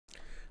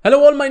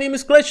Hello all, my name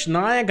is Krish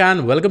Nayak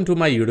and welcome to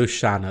my YouTube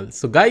channel.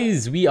 So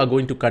guys, we are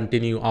going to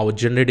continue our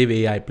generative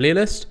AI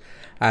playlist,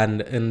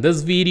 and in this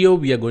video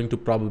we are going to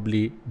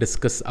probably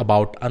discuss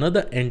about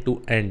another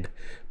end-to-end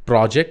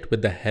project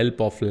with the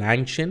help of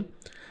LangChain,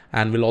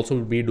 and we'll also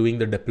be doing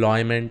the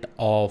deployment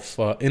of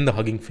in the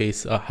Hugging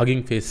Face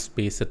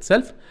space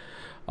itself.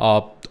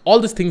 All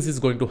these things is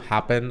going to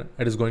happen.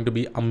 It is going to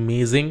be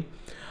amazing.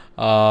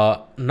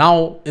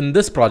 Now in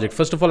this project,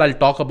 first of all, I'll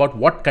talk about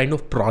what kind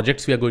of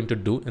projects we are going to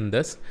do in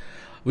this.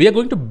 We are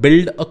going to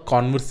build a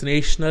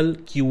conversational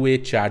Q&A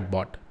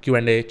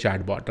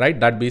chatbot, right?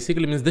 That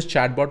basically means this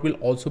chatbot will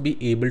also be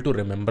able to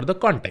remember the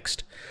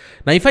context.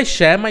 Now, if I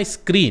share my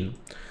screen,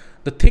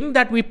 the thing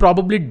that we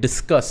probably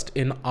discussed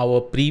in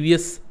our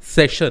previous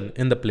session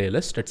in the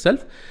playlist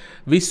itself,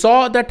 we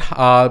saw that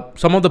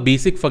some of the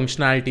basic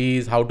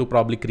functionalities, how to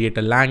probably create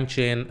a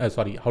LangChain,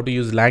 how to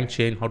use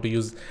LangChain, how to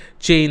use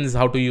chains,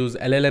 how to use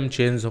LLM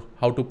chains,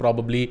 how to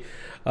probably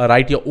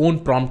write your own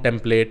prompt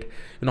template,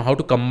 how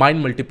to combine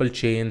multiple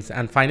chains.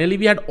 And finally,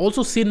 we had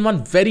also seen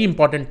one very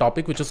important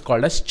topic, which is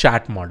called as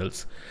chat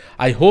models.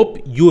 I hope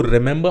you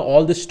remember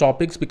all these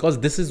topics because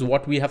this is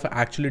what we have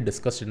actually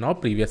discussed in our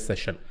previous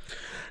session.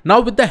 Now,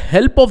 with the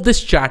help of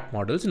this chat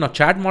models,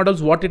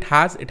 what it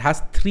has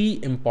three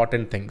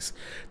important things,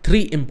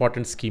 three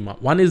important schema.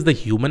 One is the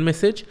human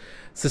message,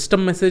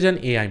 system message,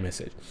 and AI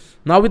message.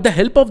 Now, with the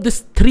help of this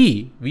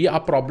three, we are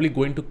probably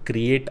going to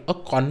create a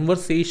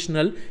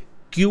conversational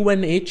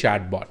Q&A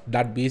chatbot.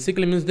 That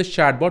basically means this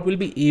chatbot will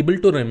be able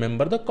to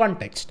remember the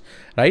context,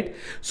 right?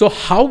 So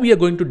how we are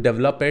going to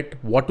develop it,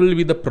 what will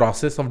be the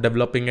process of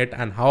developing it,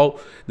 and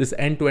how this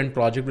end-to-end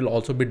project will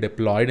also be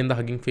deployed in the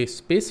Hugging Face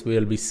space, we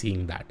will be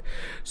seeing that.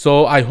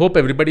 So I hope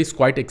everybody is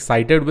quite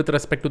excited with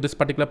respect to this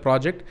particular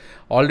project.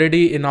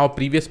 Already in our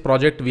previous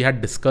project, we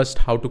had discussed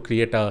how to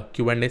create a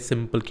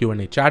simple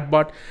Q&A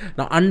chatbot.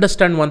 Now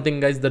understand one thing,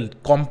 guys, the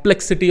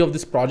complexity of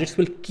this project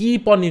will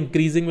keep on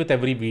increasing with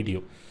every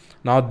video.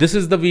 Now, this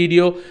is the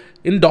video.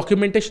 In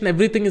documentation,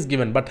 everything is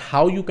given, but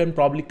how you can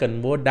probably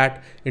convert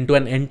that into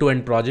an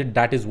end-to-end project,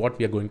 that is what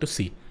we are going to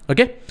see.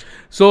 Okay.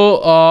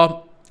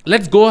 So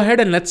let's go ahead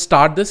and let's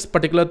start this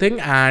particular thing.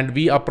 And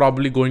we are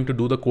probably going to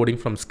do the coding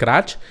from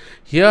scratch.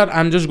 Here,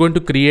 I'm just going to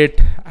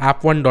create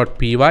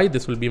app1.py.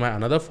 This will be my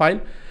another file.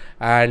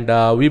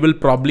 And we will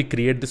probably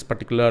create this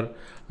particular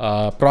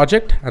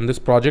project. And this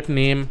project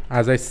name,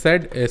 as I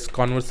said, is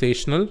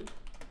conversational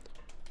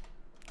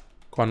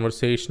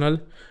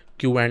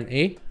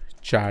Q&A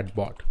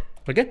chatbot.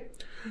 Okay.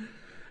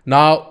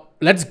 Now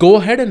let's go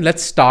ahead and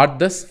let's start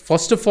this.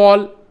 First of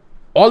all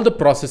the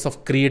process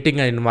of creating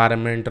an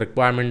environment,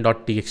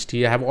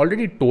 requirement.txt, I have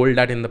already told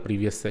that in the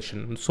previous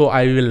session. So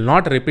I will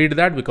not repeat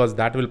that because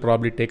that will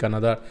probably take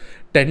another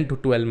 10 to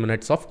 12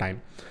 minutes of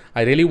time.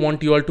 I really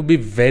want you all to be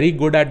very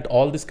good at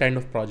all this kind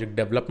of project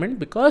development,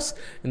 because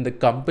in the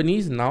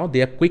companies now,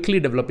 they are quickly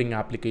developing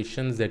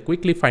applications. They're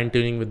quickly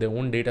fine-tuning with their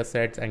own data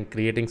sets and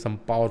creating some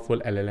powerful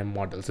LLM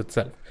models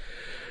itself.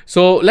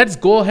 So let's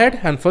go ahead.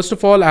 And first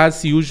of all,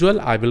 as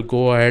usual, I will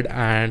go ahead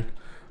and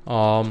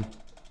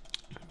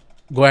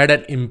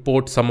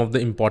import some of the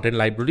important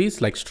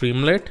libraries like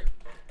Streamlit,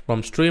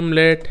 from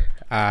Streamlit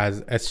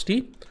as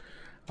ST.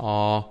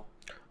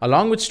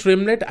 Along with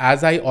Streamlit,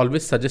 as I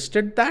always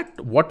suggested,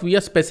 that what we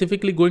are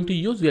specifically going to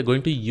use, we are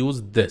going to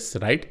use this,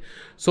 right?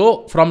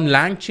 So from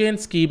LangChain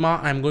schema,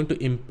 I'm going to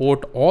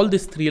import all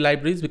these three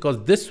libraries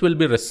because this will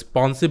be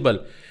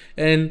responsible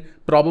in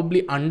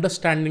probably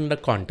understanding the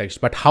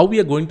context. But how we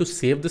are going to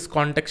save this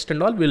context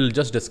and all, we'll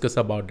just discuss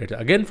about it.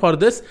 Again, for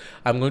this,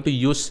 I'm going to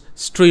use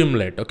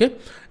Streamlit. Okay.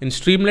 In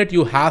Streamlit,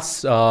 you have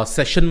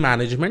session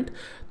management,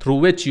 through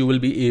which you will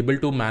be able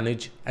to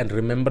manage and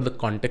remember the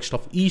context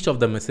of each of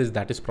the messages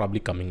that is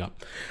probably coming up.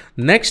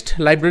 Next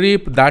library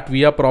that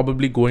we are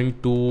probably going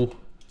to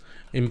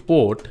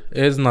import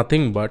is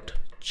nothing but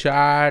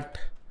chat_models,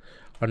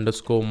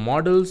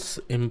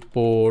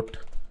 import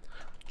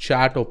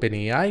chat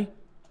OpenAI.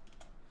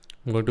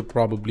 I'm going to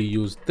probably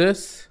use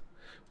this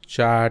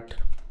chat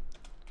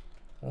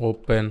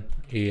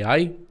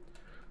OpenAI.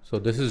 So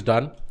this is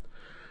done.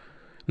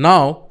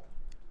 Now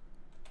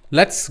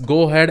let's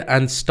go ahead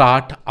and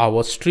start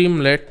our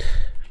Streamlit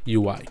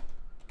UI.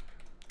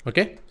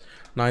 Okay.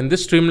 Now in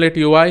this Streamlit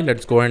UI,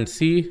 let's go and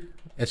see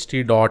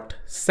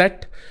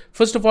st.set.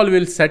 First of all,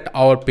 we'll set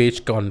our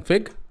page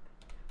config.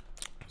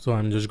 So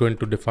I'm just going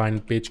to define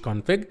page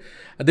config.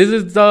 This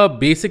is the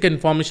basic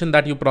information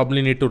that you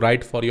probably need to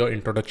write for your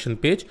introduction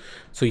page.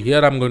 So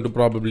here I'm going to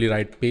probably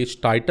write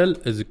page title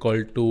is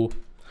equal to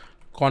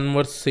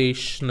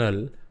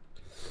conversational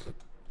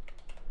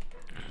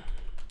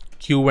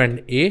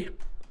Q&A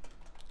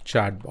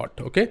chatbot.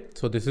 Okay.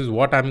 So this is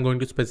what I'm going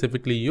to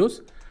specifically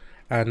use.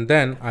 And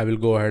then I will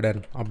go ahead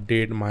and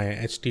update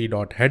my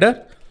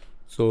st.header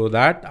so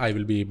that I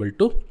will be able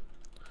to.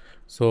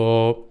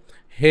 So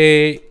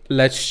hey,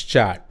 let's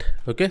chat.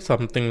 Okay,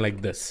 something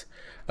like this,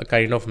 a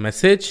kind of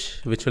message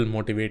which will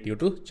motivate you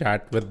to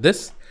chat with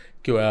this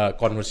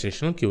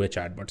conversational QA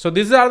chatbot. So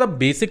these are the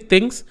basic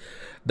things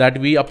that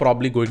we are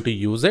probably going to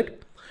use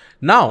it.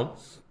 Now,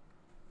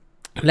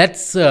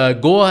 let's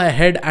go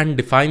ahead and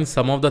define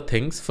some of the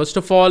things. First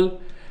of all,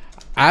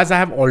 as I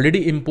have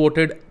already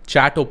imported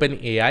Chat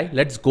OpenAI,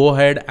 let's go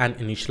ahead and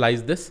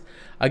initialize this.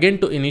 Again,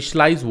 to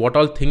initialize what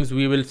all things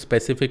we will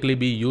specifically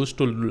be used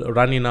to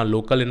run in our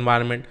local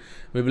environment,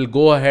 we will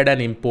go ahead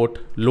and import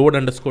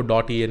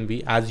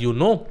load_.env. As you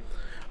know,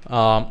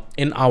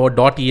 in our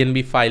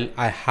 .env file,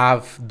 I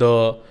have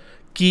the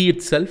key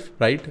itself,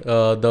 right?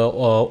 The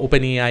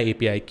OpenAI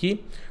API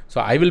key. So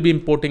I will be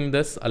importing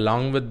this.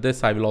 Along with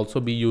this, I will also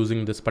be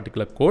using this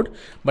particular code.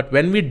 But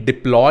when we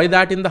deploy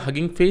that in the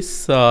Hugging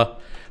Face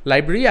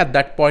library, at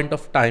that point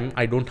of time,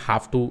 I don't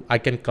have to, I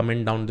can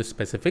comment down this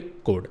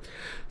specific code.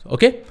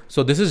 Okay,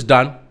 so this is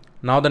done.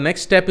 Now the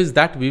next step is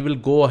that we will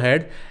go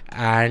ahead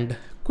and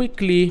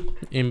quickly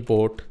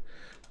import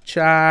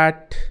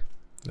chat.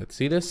 Let's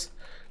see this,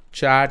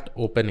 Chat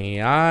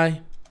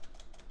OpenAI.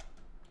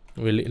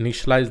 We'll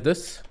initialize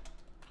this.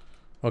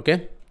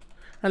 Okay.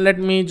 And let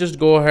me just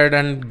go ahead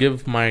and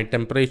give my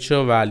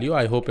temperature value.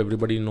 I hope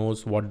everybody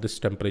knows what this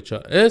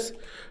temperature is,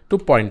 to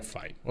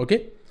 0.5.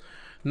 Okay.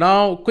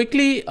 Now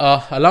quickly,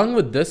 along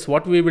with this,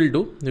 what we will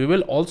do, we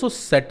will also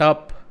set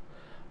up,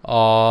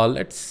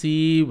 let's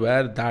see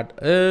where that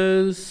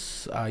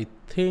is. I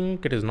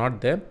think it is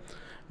not there.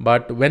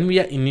 But when we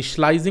are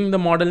initializing the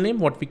model name,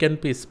 what we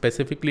can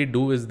specifically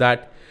do is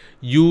that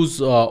use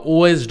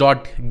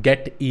os.getEnv,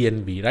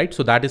 right?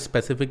 So that is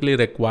specifically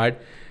required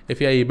if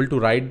you are able to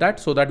write that,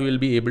 so that we will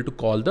be able to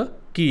call the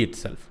key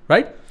itself,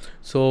 right?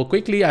 So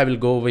quickly, I will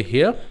go over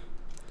here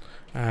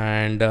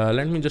and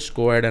let me just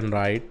go ahead and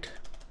write.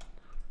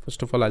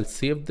 First of all, I'll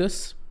save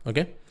this.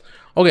 Okay.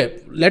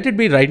 Okay. Let it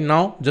be right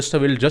now. I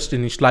will just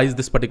initialize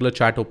this particular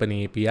Chat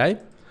OpenAI API.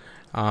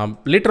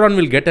 Later on,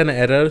 we'll get an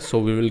error. So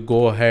we will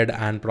go ahead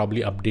and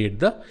probably update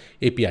the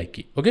API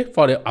key. Okay.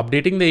 For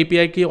updating the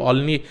API key,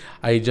 only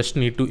I just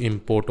need to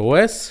import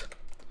OS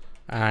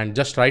and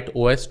just write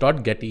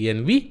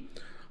os.getEnv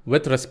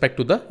with respect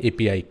to the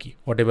API key,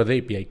 whatever the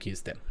API key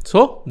is there.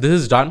 So this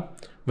is done.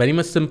 Very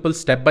much simple.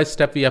 Step by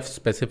step, we have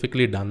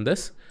specifically done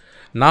this.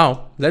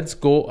 Now let's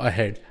go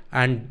ahead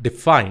and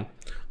define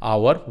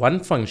our one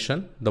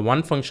function. The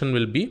one function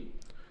will be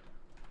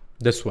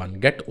this one,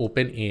 get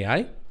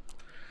OpenAI.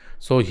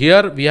 So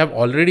here we have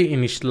already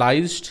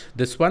initialized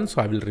this one.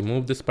 So I will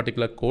remove this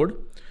particular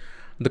code.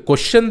 The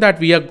question that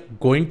we are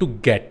going to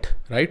get,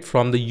 right,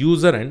 from the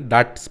user end,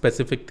 that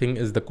specific thing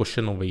is the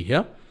question over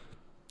here.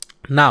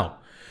 Now,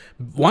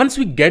 once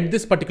we get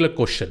this particular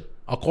question,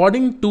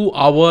 according to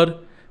our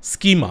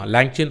schema,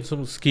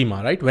 LangChain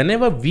schema, right,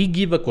 whenever we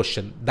give a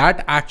question,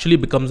 that actually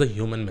becomes a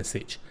human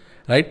message,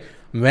 right?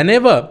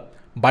 Whenever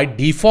by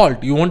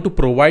default, you want to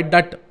provide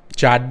that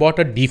chatbot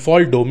a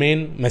default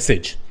domain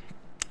message.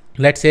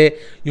 Let's say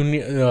you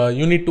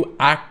need to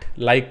act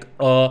like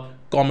a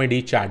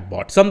comedy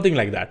chatbot, something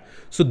like that.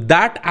 So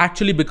that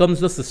actually becomes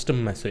the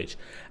system message.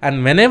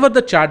 And whenever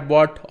the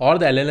chatbot or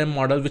the LLM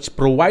model which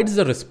provides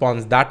the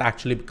response, that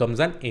actually becomes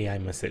an AI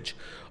message.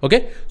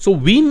 Okay. So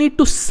we need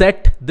to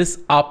set this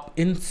up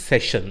in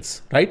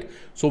sessions, right?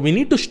 So we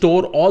need to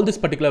store all these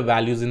particular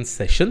values in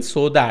sessions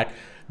so that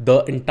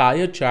the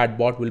entire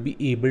chatbot will be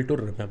able to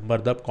remember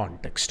the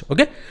context.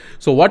 Okay.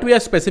 So what we are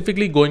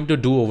specifically going to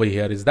do over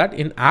here is that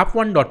in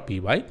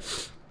app1.py,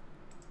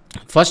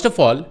 first of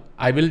all,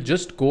 I will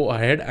just go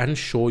ahead and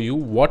show you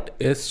what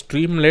is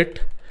Streamlit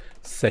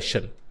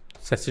session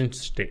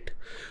state.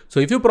 So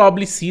if you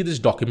probably see this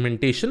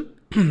documentation,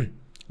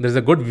 there's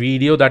a good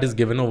video that is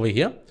given over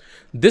here.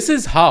 This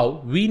is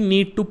how we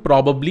need to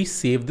probably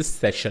save this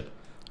session,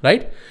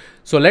 right?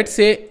 So let's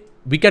say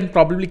we can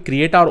probably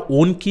create our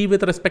own key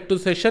with respect to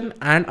session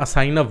and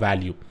assign a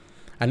value.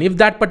 And if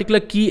that particular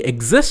key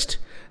exists,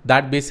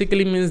 that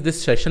basically means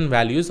this session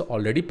value is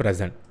already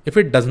present. If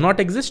it does not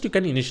exist, you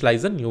can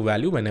initialize a new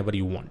value whenever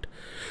you want.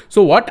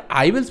 So what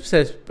I will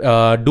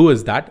do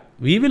is that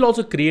we will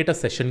also create a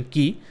session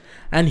key,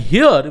 and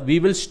here we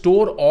will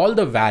store all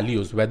the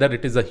values, whether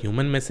it is a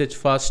human message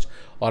first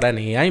or an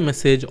AI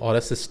message or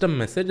a system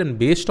message. And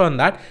based on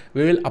that,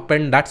 we will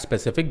append that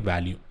specific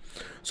value.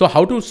 So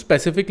how to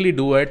specifically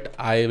do it?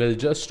 I will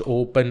just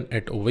open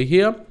it over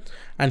here.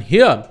 And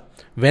here,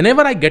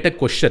 whenever I get a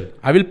question,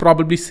 I will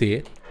probably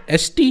say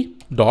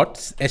st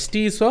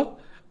is a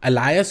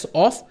alias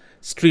of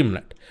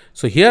Streamlit.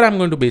 So here I'm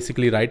going to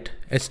basically write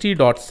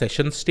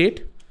st.session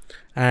state,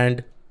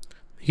 and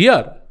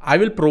here I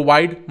will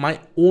provide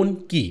my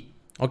own key.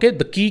 Okay,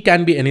 the key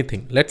can be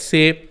anything. Let's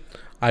say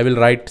I will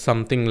write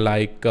something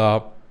like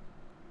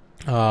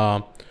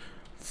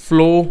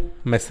flow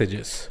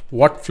messages.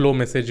 What flow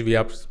message we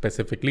are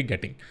specifically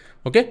getting?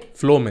 Okay,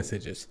 flow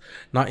messages.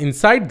 Now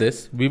inside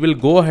this, we will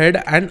go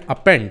ahead and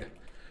append.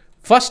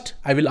 First,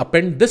 I will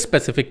append this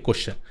specific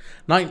question.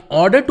 Now, in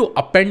order to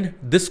append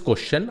this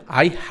question,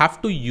 I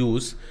have to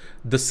use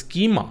the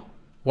schema.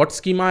 What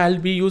schema I'll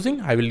be using?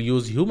 I will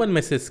use human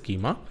message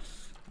schema.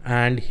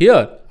 And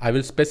here I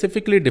will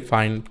specifically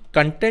define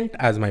content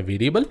as my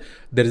variable.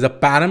 There is a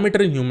parameter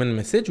in human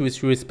message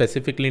which we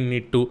specifically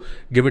need to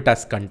give it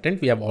as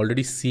content. We have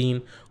already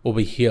seen over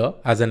here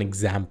as an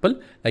example,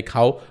 like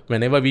how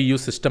whenever we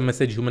use system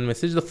message, human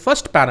message, the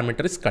first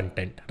parameter is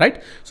content,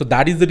 right? So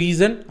that is the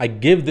reason I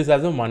give this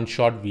as a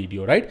one-shot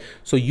video, right?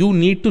 So you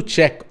need to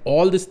check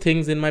all these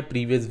things in my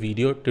previous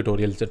video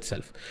tutorials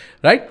itself,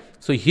 right?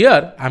 So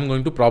here I'm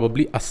going to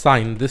probably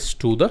assign this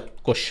to the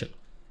question.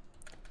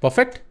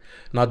 Perfect.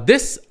 Now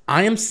this,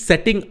 I am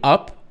setting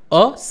up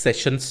a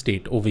session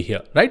state over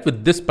here, right?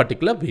 With this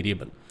particular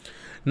variable.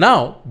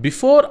 Now,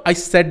 before I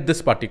set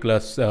this particular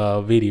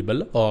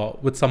variable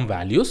with some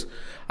values,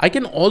 I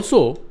can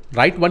also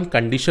write one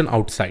condition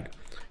outside.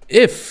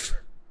 If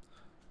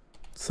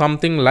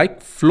something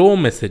like flow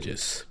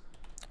messages,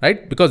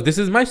 right? Because this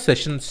is my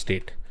session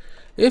state.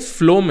 If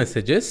flow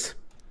messages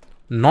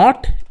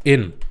not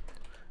in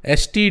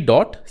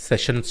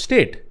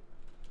st.session_state.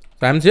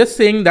 So I'm just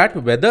saying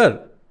that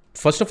whether,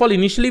 first of all,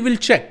 initially we'll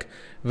check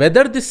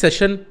whether this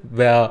session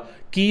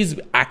key is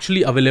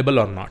actually available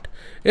or not.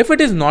 If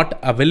it is not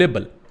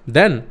available,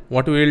 then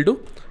what we will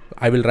do,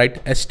 I will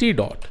write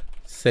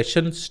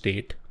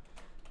st.session_state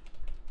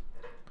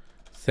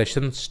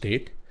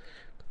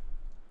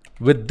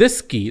with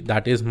this key,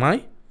 that is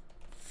my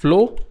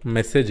flow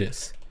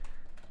messages,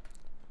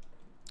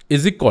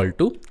 is equal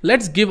to,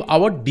 let's give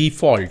our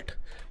default,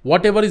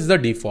 whatever is the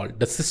default,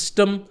 the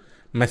system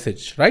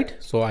message, right?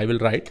 So I will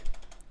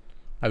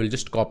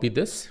just copy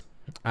this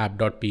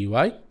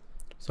app.py,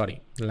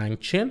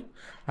 LangChain.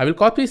 I will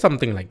copy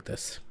something like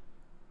this.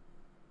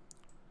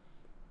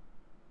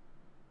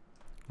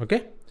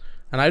 Okay.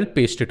 And I will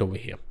paste it over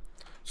here.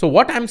 So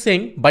what I'm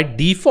saying, by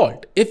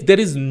default, if there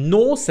is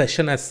no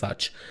session as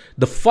such,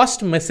 the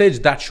first message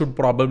that should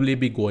probably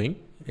be going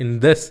in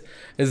this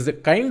is a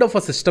kind of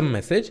a system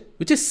message,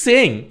 which is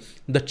saying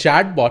the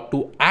chatbot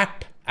to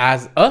act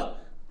as a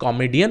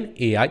comedian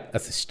AI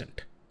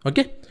assistant.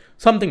 Okay.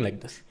 Something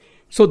like this.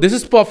 So this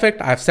is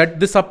perfect. I have set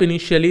this up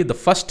initially. The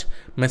first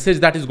message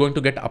that is going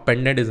to get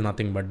appended is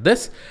nothing but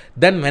this.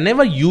 Then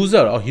whenever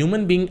user or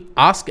human being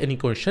ask any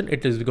question,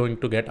 it is going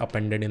to get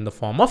appended in the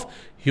form of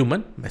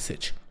human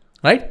message,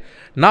 right?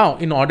 Now,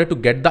 in order to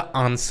get the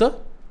answer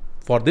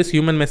for this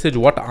human message,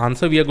 what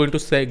answer we are going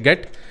to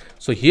get.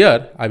 So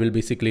here I will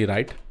basically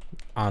write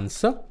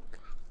answer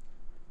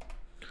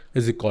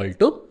is equal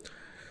to.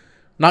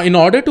 Now, in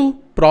order to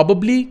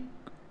probably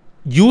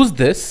use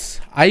this,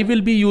 I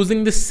will be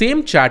using the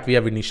same chat we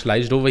have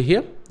initialized over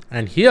here.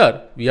 And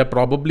here we are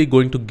probably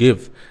going to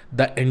give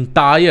the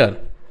entire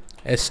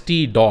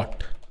st.session,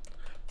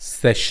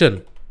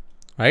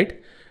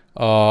 right?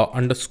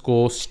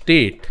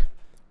 _state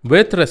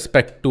with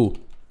respect to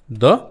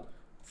the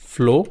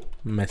flow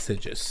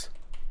messages,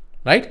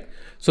 right?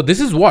 So this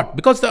is what,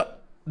 because the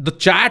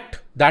chat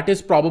that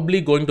is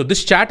probably going to,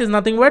 this chat is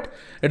nothing but,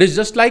 it is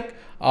just like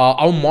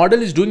our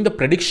model is doing the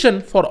prediction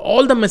for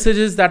all the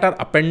messages that are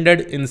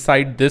appended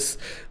inside this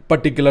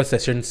particular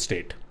session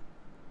state,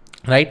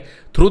 right?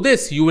 Through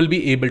this, you will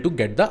be able to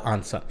get the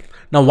answer.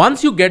 Now,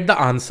 once you get the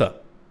answer,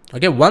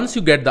 okay, once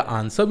you get the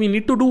answer, we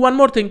need to do one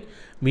more thing.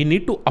 We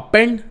need to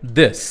append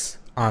this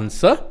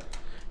answer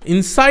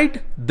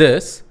inside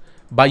this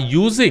by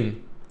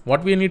using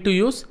what we need to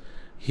use.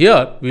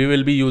 Here, we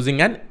will be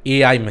using an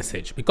AI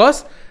message,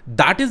 because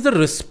that is the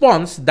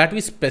response that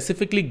we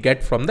specifically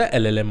get from the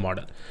LLM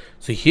model.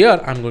 So here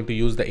I'm going to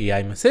use the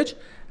AI message,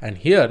 and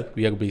here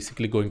we are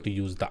basically going to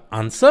use the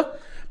answer.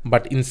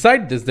 But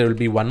inside this, there will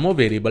be one more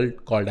variable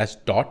called as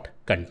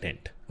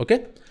 .content.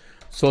 Okay.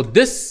 So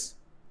this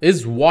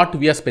is what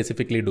we are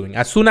specifically doing.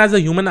 As soon as a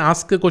human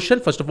asks a question,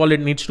 first of all,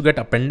 it needs to get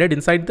appended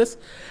inside this.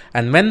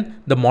 And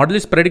when the model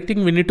is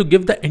predicting, we need to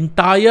give the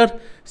entire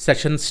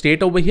session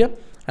state over here.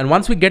 And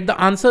once we get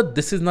the answer,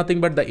 this is nothing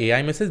but the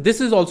AI message.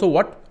 This is also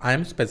what I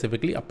am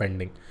specifically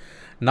appending.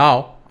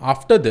 Now,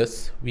 after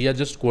this, we are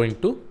just going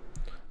to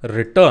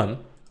return.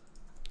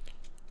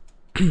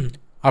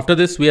 After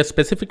this, we are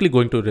specifically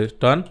going to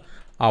return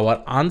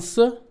our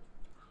answer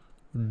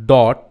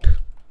dot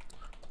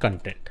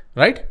content,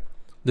 right?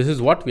 This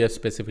is what we are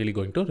specifically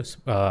going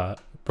to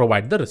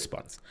provide the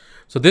response.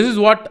 So this is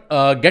what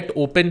get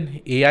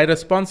open AI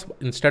response.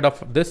 Instead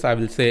of this, I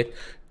will say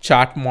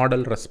chat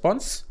model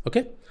response.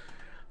 Okay.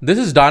 This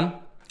is done.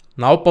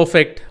 Now,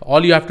 perfect.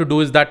 All you have to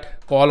do is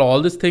that call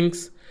all these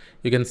things.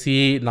 You can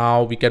see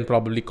now we can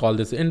probably call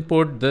this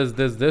input,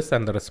 this,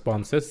 and the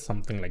response is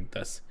something like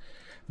this.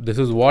 This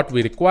is what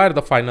we require,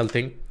 the final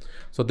thing.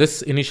 So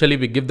this initially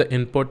we give the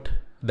input,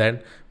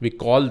 then we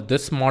call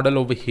this model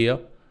over here,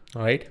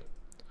 right?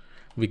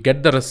 We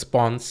get the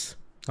response,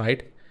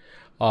 right?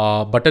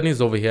 Button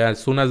is over here.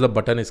 As soon as the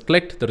button is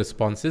clicked, the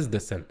response is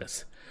this and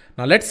this.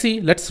 Now let's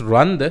see, let's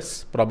run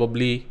this.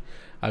 Probably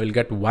I will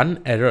get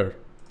one error,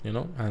 you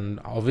know, and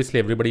obviously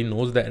everybody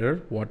knows the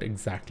error, what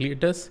exactly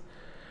it is.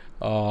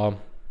 I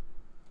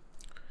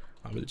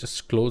will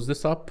just close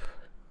this up.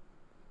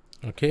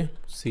 Okay,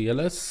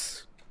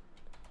 CLS.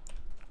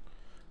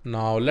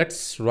 Now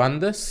let's run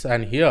this,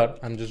 and here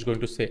I'm just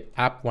going to say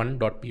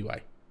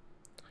app1.py.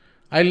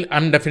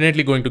 I'm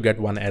definitely going to get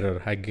one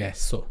error, I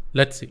guess. So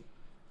let's see.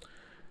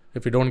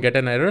 If we don't get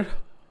an error,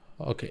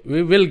 okay,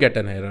 we will get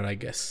an error, I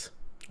guess.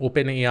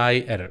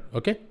 OpenAI error,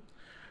 okay.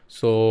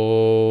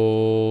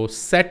 So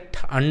set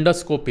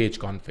underscore page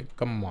config,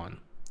 come on.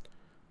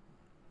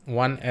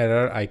 One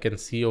error I can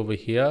see over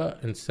here.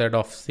 Instead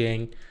of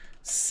saying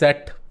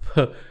set,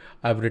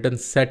 I've written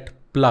set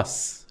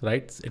plus,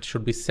 right? It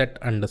should be set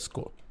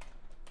underscore.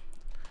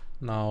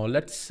 Now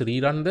let's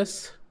rerun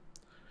this.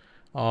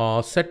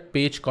 Set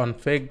page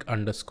config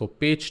underscore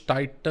page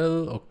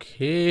title.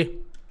 Okay,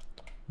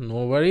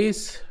 no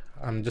worries.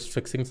 I'm just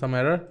fixing some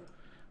error.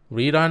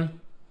 Rerun,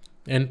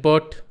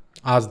 input,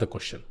 ask the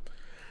question.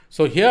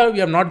 So here we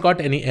have not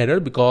got any error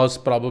because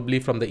probably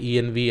from the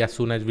env, as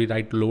soon as we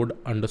write load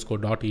underscore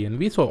dot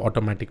env, so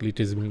automatically it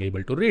is being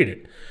able to read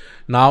it.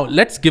 Now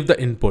let's give the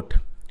input.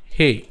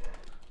 Hey,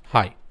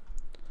 hi.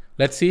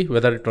 Let's see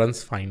whether it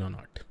runs fine or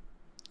not.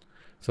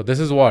 So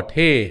this is what,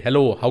 hey,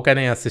 hello, how can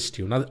I assist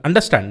you? Now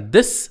understand,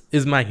 this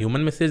is my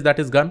human message that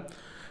is gone.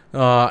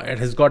 It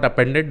has got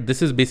appended.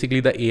 This is basically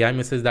the AI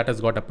message that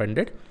has got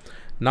appended.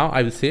 Now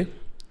I will say,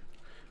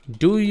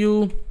 do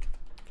you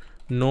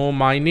know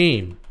my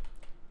name?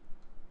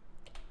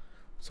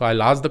 So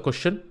I'll ask the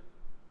question.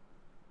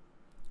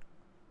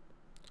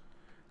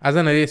 As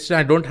an assistant,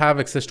 I don't have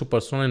access to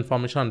personal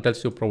information until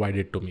you provide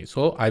it to me.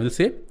 So I will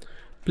say,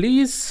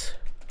 please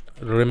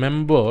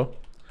remember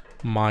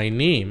my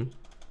name,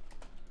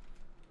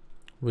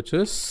 which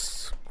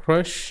is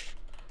Krish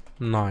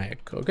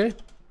Nayak. Okay,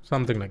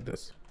 something like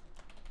this.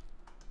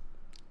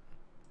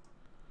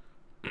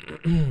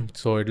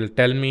 So it will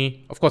tell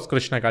me, of course,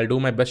 Krish Nayak, I'll do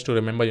my best to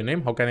remember your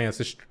name. How can I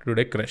assist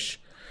today, Krish?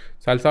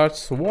 So I'll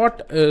search,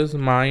 what is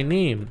my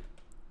name?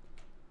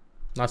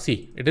 Now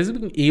see, it is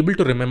being able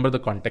to remember the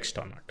context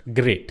or not.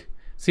 Great.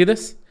 See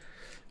this?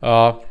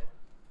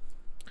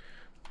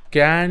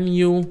 Can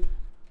you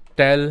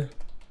tell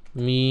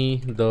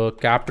me the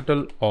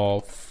capital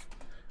of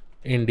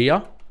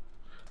India,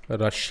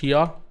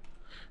 Russia,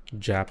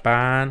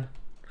 Japan,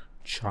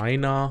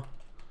 China,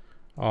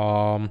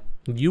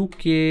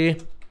 UK,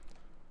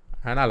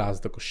 and I'll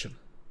ask the question.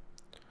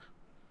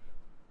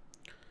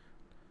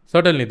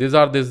 Certainly, these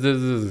are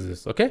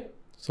this. Okay,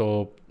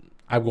 so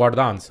I've got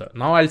the answer.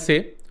 Now I'll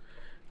say,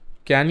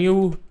 can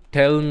you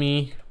tell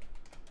me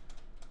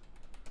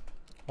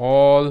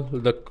all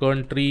the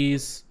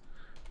countries'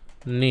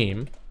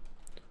 name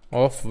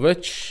of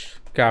which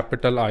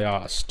capital I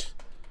asked?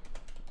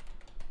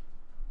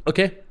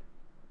 Okay.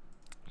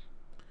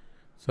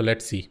 So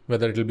let's see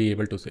whether it will be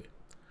able to say.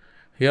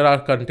 Here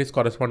are countries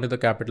corresponding to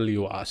the capital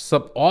you asked.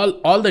 So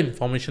all the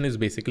information is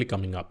basically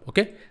coming up.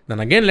 Okay. Then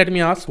again, let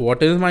me ask,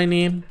 what is my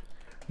name?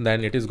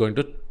 Then it is going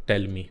to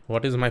tell me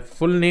what is my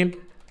full name.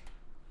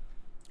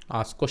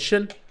 Ask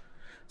question.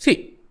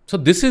 See, so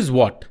this is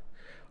what.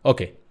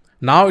 Okay.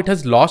 Now it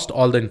has lost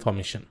all the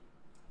information.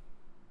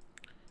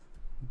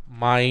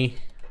 My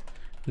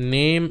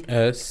name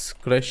is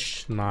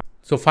Krish Nayak.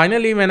 So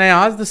finally, when I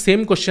ask the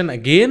same question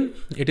again,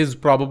 it is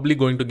probably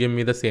going to give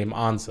me the same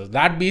answer.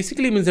 That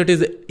basically means it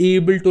is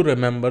able to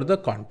remember the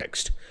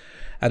context.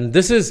 And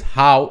this is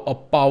how a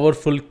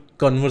powerful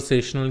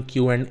conversational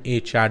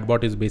Q&A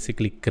chatbot is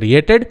basically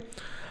created.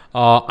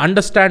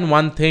 Understand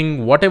one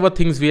thing, whatever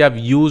things we have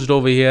used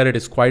over here, it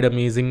is quite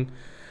amazing.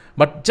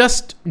 But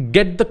just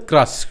get the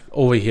crust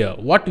over here.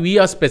 What we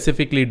are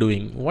specifically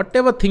doing,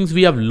 whatever things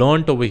we have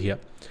learned over here,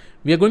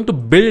 we are going to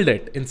build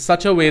it in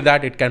such a way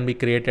that it can be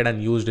created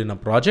and used in a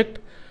project.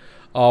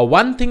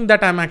 One thing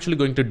that I'm actually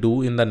going to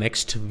do in the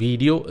next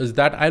video is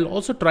that I'll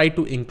also try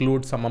to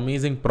include some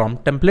amazing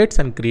prompt templates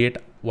and create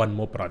one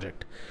more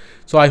project.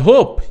 So I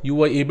hope you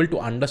were able to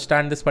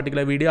understand this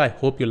particular video. I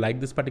hope you like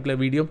this particular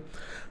video.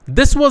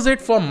 This was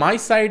it from my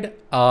side.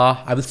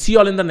 I will see you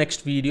all in the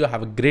next video.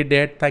 Have a great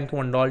day. Thank you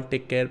and all.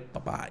 Take care.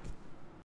 Bye-bye.